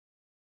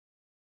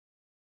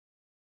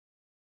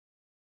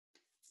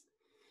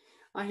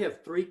I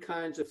have three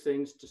kinds of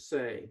things to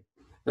say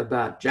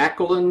about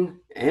Jacqueline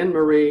Anne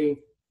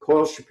Marie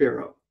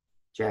Coyle-Shapiro,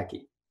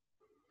 Jackie.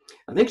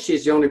 I think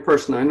she's the only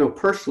person I know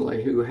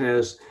personally who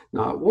has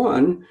not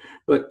one,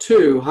 but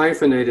two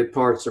hyphenated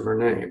parts of her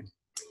name.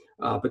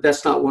 But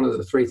that's not one of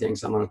the three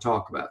things I'm going to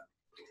talk about.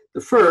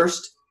 The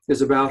first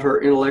is about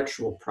her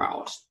intellectual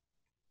prowess.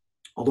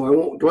 Although I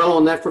won't dwell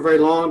on that for very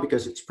long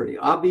because it's pretty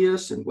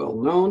obvious and well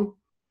known.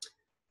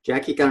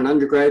 Jackie got an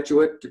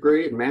undergraduate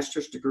degree and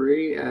master's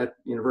degree at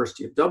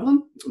University of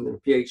Dublin and then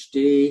a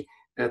PhD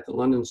at the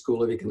London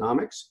School of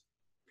Economics.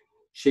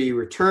 She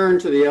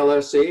returned to the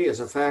LSE as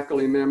a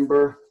faculty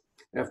member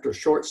after a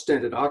short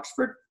stint at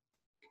Oxford.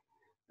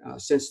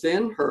 Since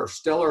then, her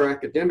stellar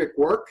academic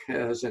work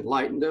has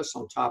enlightened us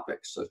on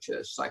topics such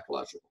as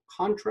psychological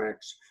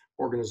contracts,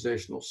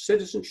 organizational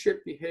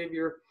citizenship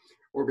behavior,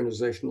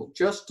 organizational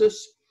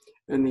justice,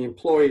 and the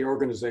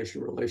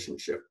employee-organization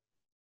relationship.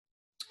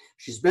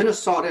 She's been a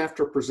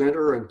sought-after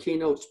presenter and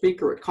keynote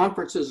speaker at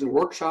conferences and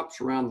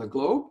workshops around the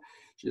globe.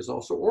 She has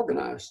also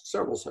organized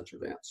several such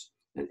events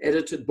and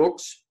edited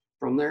books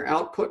from their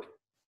output.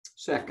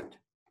 Second,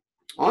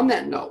 on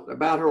that note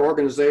about her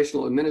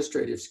organizational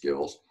administrative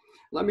skills,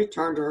 let me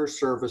turn to her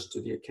service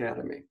to the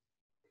Academy.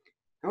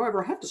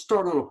 However, I have to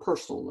start on a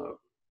personal note.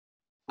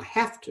 I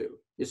have to,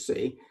 you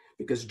see,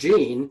 because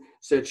Jean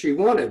said she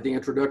wanted the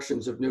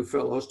introductions of new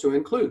fellows to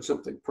include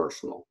something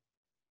personal.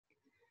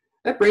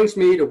 That brings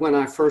me to when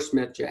I first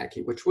met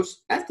Jackie, which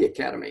was at the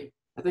Academy,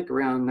 I think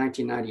around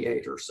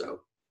 1998 or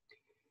so.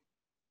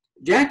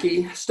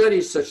 Jackie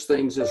studies such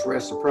things as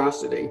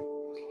reciprocity,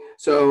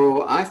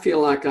 so I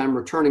feel like I'm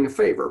returning a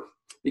favor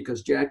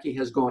because Jackie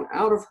has gone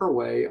out of her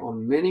way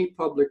on many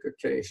public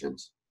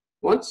occasions,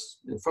 once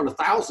in front of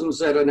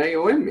thousands at an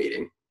AOM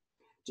meeting,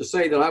 to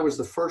say that I was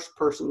the first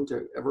person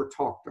to ever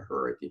talk to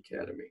her at the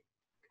Academy.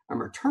 I'm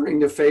returning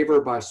the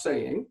favor by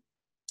saying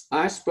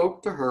I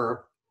spoke to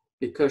her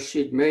because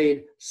she'd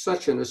made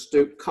such an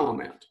astute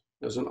comment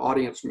as an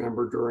audience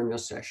member during the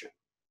session.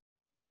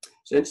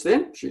 Since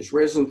then, she's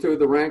risen through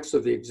the ranks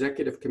of the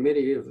Executive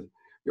Committee of the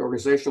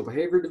Organizational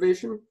Behavior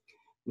Division.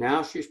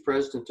 Now she's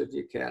president of the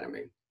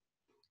Academy.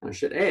 And I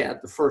should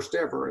add, the first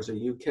ever as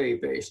a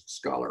UK-based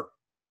scholar.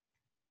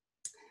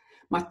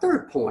 My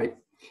third point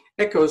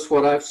echoes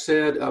what I've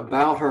said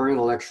about her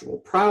intellectual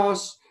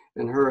prowess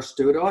and her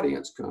astute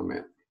audience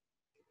comment.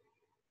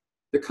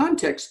 The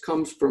context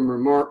comes from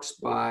remarks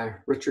by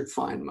Richard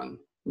Feynman,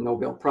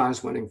 Nobel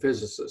Prize-winning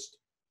physicist.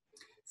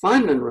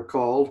 Feynman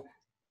recalled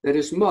that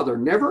his mother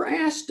never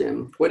asked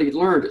him what he'd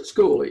learned at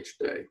school each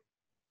day,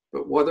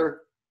 but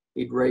whether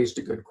he'd raised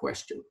a good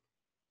question.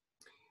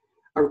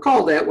 I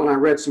recall that when I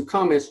read some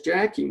comments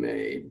Jackie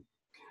made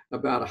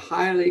about a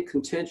highly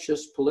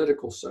contentious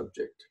political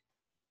subject.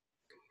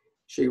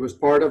 She was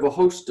part of a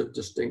host of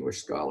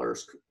distinguished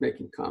scholars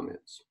making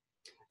comments.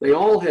 They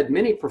all had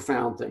many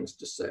profound things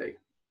to say.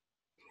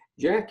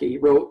 Jackie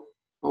wrote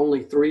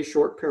only 3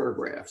 short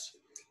paragraphs,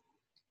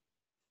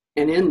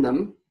 and in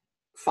them,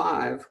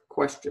 5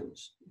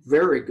 questions.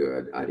 Very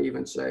good, I'd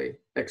even say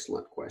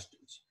excellent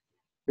questions.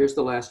 Here's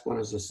the last one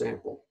as a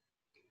sample.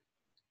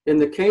 In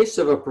the case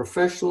of a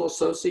professional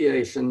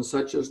association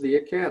such as the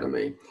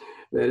Academy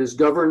that is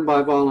governed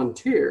by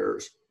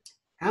volunteers,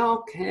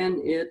 how can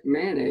it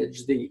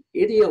manage the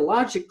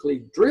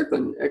ideologically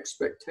driven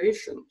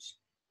expectations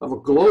of a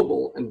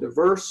global and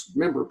diverse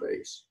member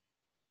base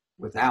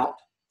without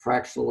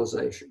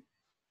fractionalization?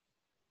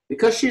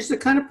 Because she's the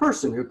kind of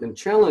person who can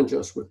challenge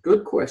us with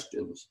good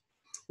questions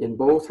in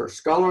both her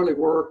scholarly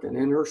work and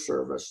in her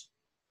service,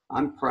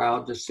 I'm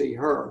proud to see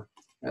her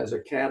as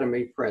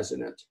Academy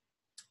president.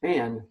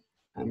 And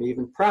I'm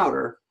even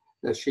prouder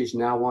that she's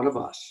now one of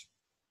us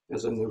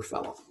as a new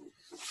fellow.